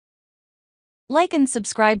Like and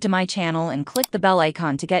subscribe to my channel and click the bell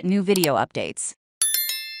icon to get new video updates.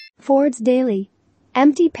 Forbes Daily.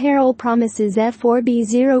 Empty payroll promises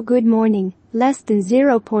F4B0. Good morning. Less than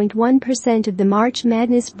 0.1% of the March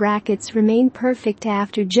Madness brackets remain perfect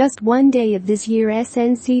after just one day of this year's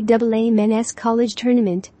NCAA Men's College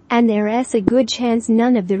Tournament, and there's a good chance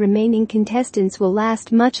none of the remaining contestants will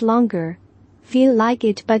last much longer. Feel like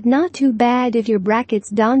it, but not too bad if your brackets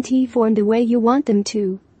don't form the way you want them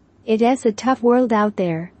to. It's a tough world out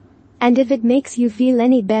there. And if it makes you feel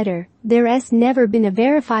any better, there's never been a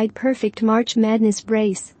verified perfect March Madness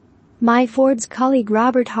brace. My Forbes colleague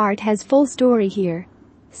Robert Hart has full story here.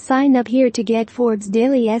 Sign up here to get Forbes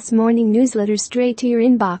Daily's morning newsletter straight to your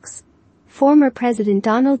inbox. Former President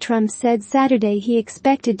Donald Trump said Saturday he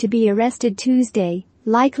expected to be arrested Tuesday,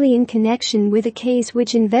 likely in connection with a case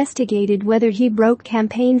which investigated whether he broke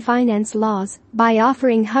campaign finance laws by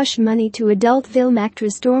offering hush money to adult film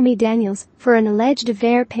actress Stormy Daniels for an alleged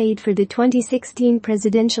affair paid for the 2016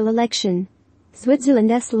 presidential election.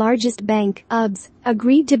 Switzerland's largest bank, UBS,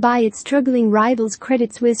 agreed to buy its struggling rivals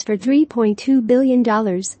Credit Suisse for $3.2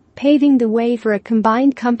 billion, paving the way for a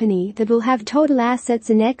combined company that will have total assets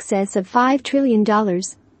in excess of $5 trillion.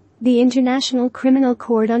 The International Criminal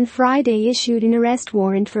Court on Friday issued an arrest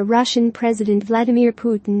warrant for Russian President Vladimir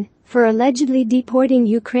Putin for allegedly deporting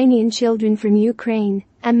Ukrainian children from Ukraine,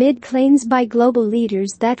 amid claims by global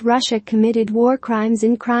leaders that Russia committed war crimes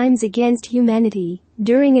and crimes against humanity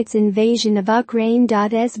during its invasion of Ukraine.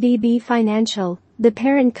 SVB Financial, the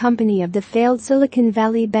parent company of the failed Silicon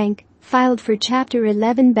Valley Bank, filed for Chapter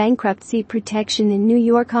 11 bankruptcy protection in New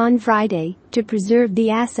York on Friday to preserve the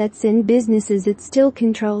assets and businesses it still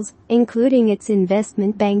controls, including its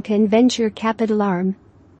investment bank and venture capital arm.